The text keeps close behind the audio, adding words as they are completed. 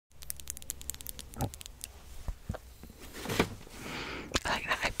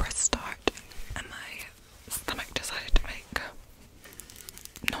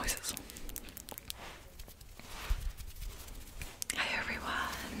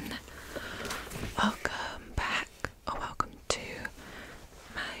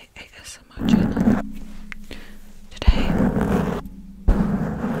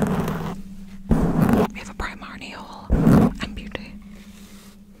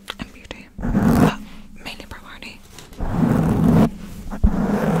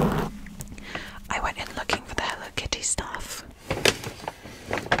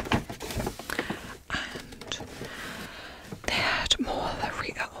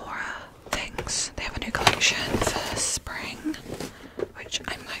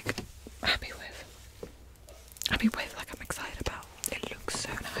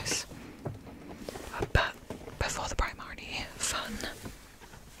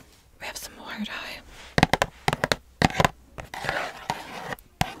hair dye.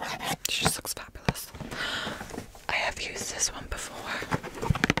 She just looks fabulous. I have used this one before.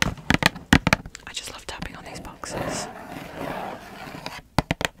 I just love tapping on these boxes.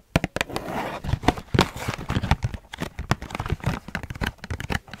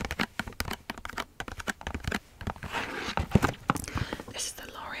 This is the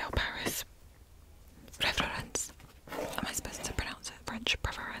L'Oreal Paris Preference. Am I supposed to pronounce it French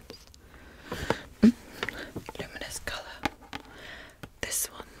Preference? Luminous colour. This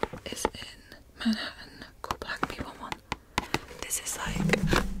one is in Manhattan. Cool black people one. This is like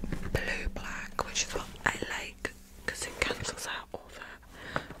blue black, which is what I like because it cancels out all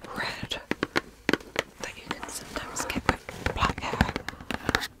that red that you can sometimes get with black hair.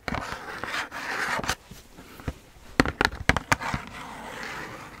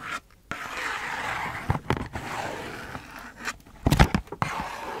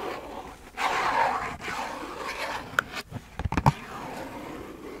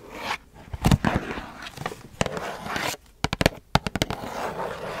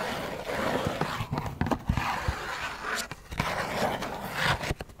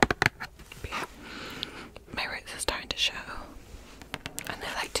 My roots are starting to show, and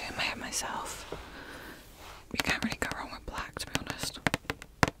I like doing my hair myself. You can't really go wrong with black, to be honest.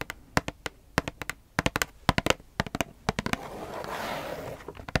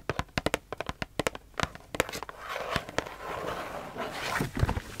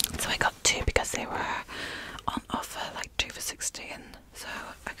 So I got two because they were on offer, like 2 for $16. So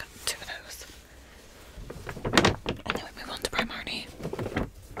I got 2 of those. And then we move on to Primark.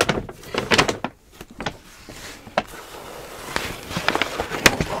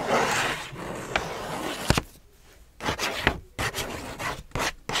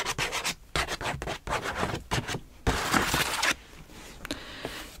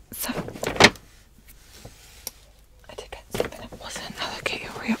 So I did get something that wasn't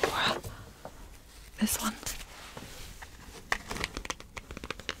Rita Ora. This one.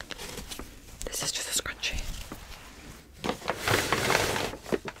 This is just a scrunchie.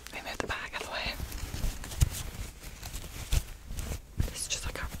 We move the bag out of the way. This is just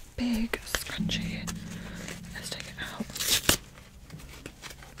like a big scrunchie. Let's take it out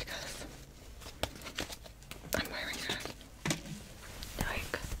because I'm wearing it.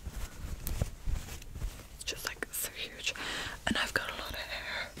 Like, it's just like so huge, and I've got a lot of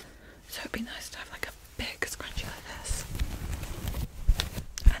hair, so it'd be nice to have like a big scrunchie like this.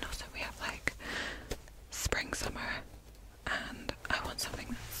 And also we have like spring, summer, and I want something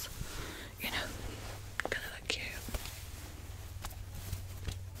that's, you know, gonna look cute.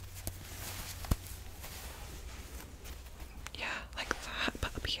 Yeah, like that,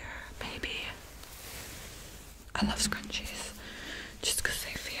 but up here, maybe. I love scrunchies, just because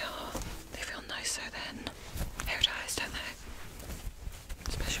they feel nicer than hair dyes, don't they?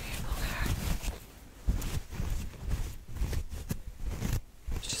 Especially with long hair.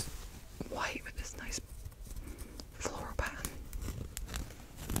 It's just white with this nice floral pattern.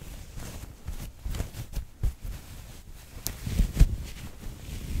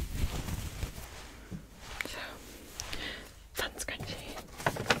 So, fun scrunchie.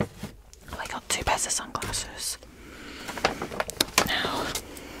 Oh, I got 2 pairs of sunglasses. Now,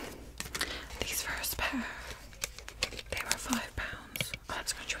 these first pair, they were £5. Oh, that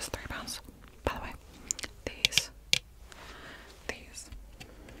scrunchie was £3, by the way. These.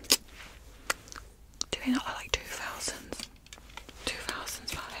 Do they not look like 2000s?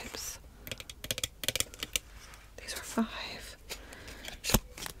 2000s vibes. These were £5.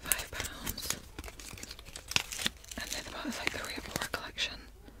 And they're part of like the Rita Ora collection.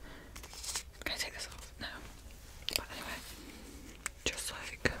 Can I take this off? No. But anyway, just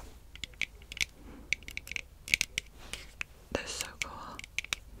like, they're so cool.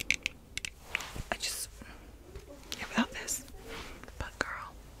 Yeah, without this, but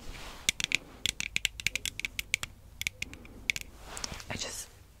girl, I just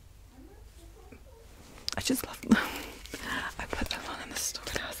love them. I put them on in the store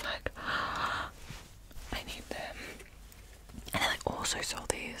and I was like, I need them. And then I also saw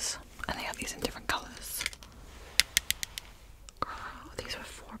these, and they have these in different colours. Girl, these were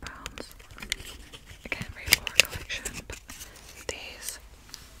 £4. Again, Rita Ora collection, but these,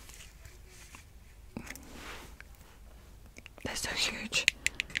 they're so huge.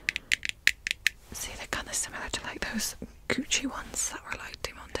 See, they're kind of similar to like those Gucci ones that were like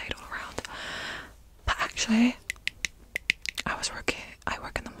demonted all around. But actually, I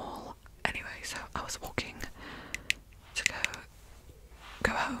work in the mall anyway, so I was walking to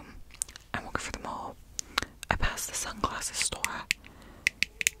go home. I'm walking through the mall. I passed the sunglasses store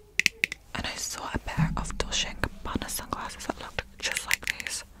and I Madness sunglasses that looked just like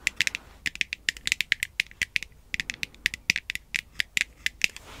these.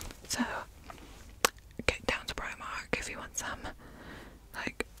 So, get down to Primark if you want some,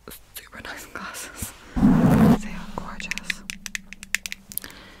 like, super nice glasses. They are gorgeous.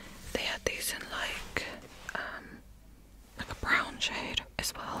 They had these in like a brown shade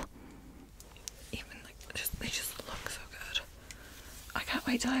as well. Even like they just look so good. I can't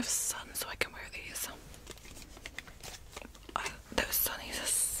wait till I have sun so I can wear these. Those sunnies are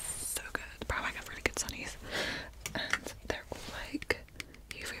so good. Primark have really good sunnies, and they're all like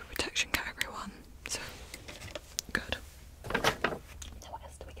UV protection category 1, so good. So what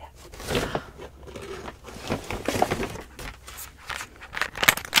else do we get?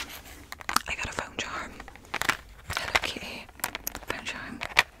 I got a phone charm. Hello Kitty phone charm.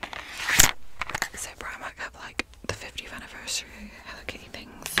 So Primark have like the 50th anniversary Hello Kitty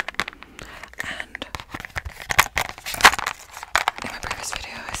things, and in my previous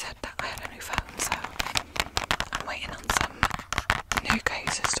video I said that I had a new phone, so I'm waiting on some new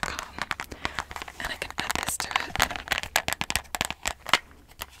cases to come, and I can add this to it.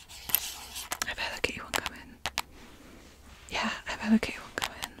 I've Hello Kitty one coming. Yeah, I've Hello Kitty one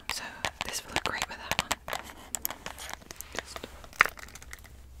coming, so this will look great with that one.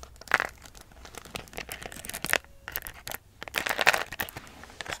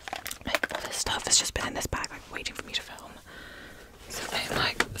 Like, all this stuff has just been in this bag, like, waiting for me to film. So I'm,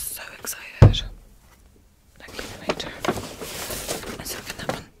 like, so excited. Like, later. And so can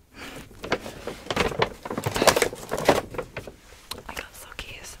that one. I got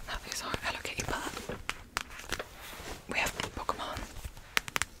Silkies. Now these aren't Hello Kitty, but we have Pokemon.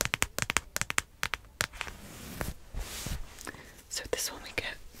 So this one we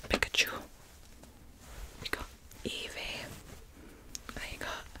get Pikachu. We got Eevee. And you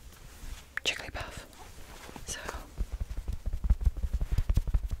got Jigglypuff. So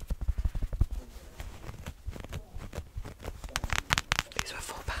these were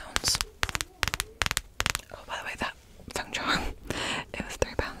 £4. Oh, by the way, that phone charm, it was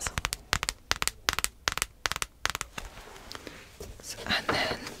 £3. So, and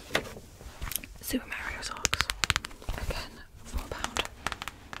then Super Mario socks, again £4.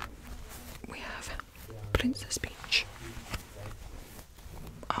 We have Princess Peach.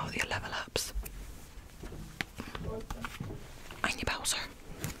 Oh, the level ups. And your Bowser.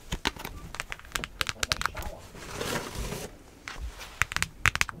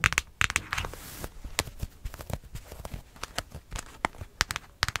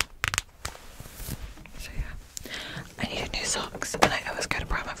 So yeah, I needed new socks, and I always go to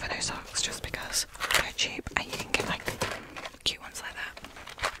Primark for new socks just because they're cheap and you can get like cute ones like that.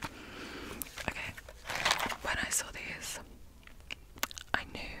 Okay, when I saw these, I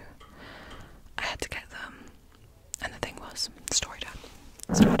knew I had to get them, and the thing was, story time.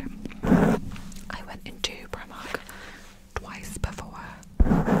 I went into Primark twice before,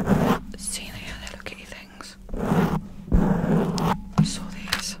 seeing they had Hello Kitty things. Saw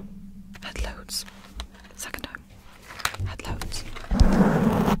these, had loads. Second time, had loads.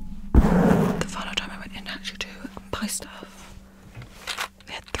 The final time I went in actually to buy stuff,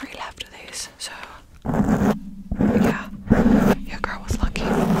 they had 3 left of these, so yeah, your girl was lucky.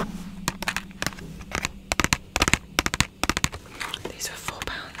 These were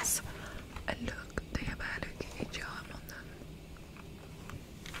 £4, and look, they have a Hello Kitty charm on them.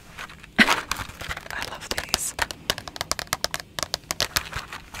 I love these.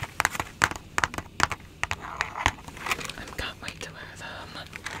 I can't wait to wear them.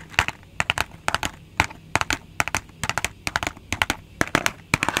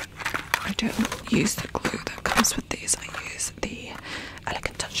 I don't use the glue that comes with these, I use the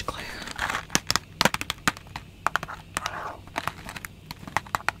Elegant Touch glue.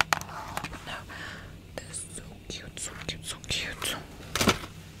 No, they're so cute, so cute, so cute.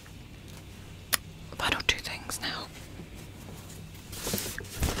 If I don't do things now.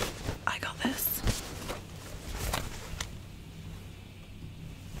 I got this.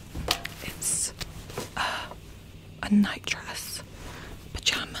 It's a night dress,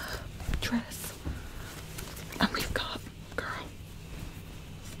 pajama dress, and we've got, girl,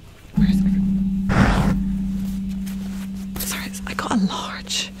 where's it? Sorry, I got a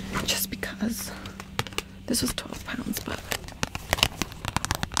large just because this was £12, but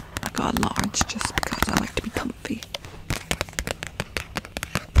I got a large just because I like to be comfy.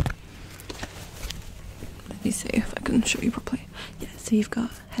 Let me see if I can show you properly. Yeah, so you've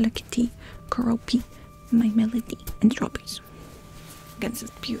got Hello Kitty, Kuropi, My Melody, and Strawberries. Against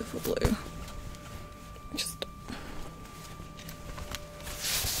this beautiful blue. Just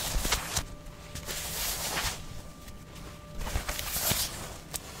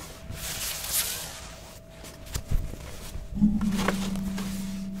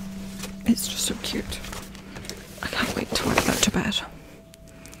It's just so cute. I can't wait to wear that to bed.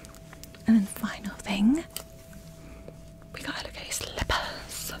 And then final thing, we got Elegay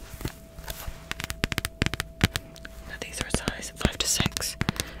slippers. Now these are a size 5 to 6,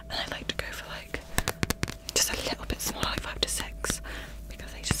 and I like to go for like just a little bit smaller, like 5 to 6,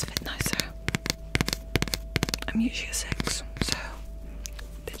 because they just fit nicer. I'm usually a 6, so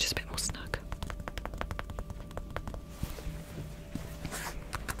they're just a bit more snug.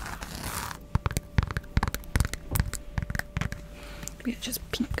 Yeah, just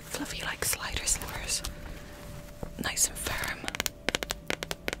pink, fluffy, like slider slippers. Nice and firm.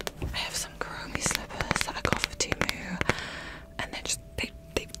 I have some Kuromi slippers that I got off of Temu, and they're just, they're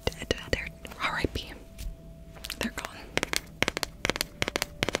R.I.P. They're gone.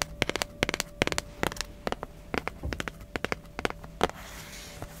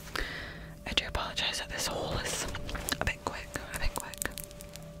 I do apologise that this haul is a bit quick.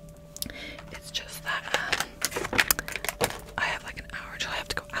 It's just that I have like an hour till I have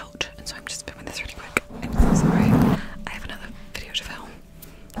to go out, and so I'm just filming this really quick. I'm so sorry. I have another video to film.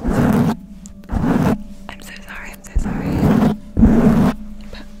 I'm so sorry.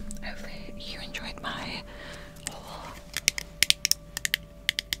 But hopefully you enjoyed my haul.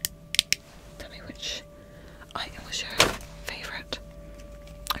 Tell me which item was your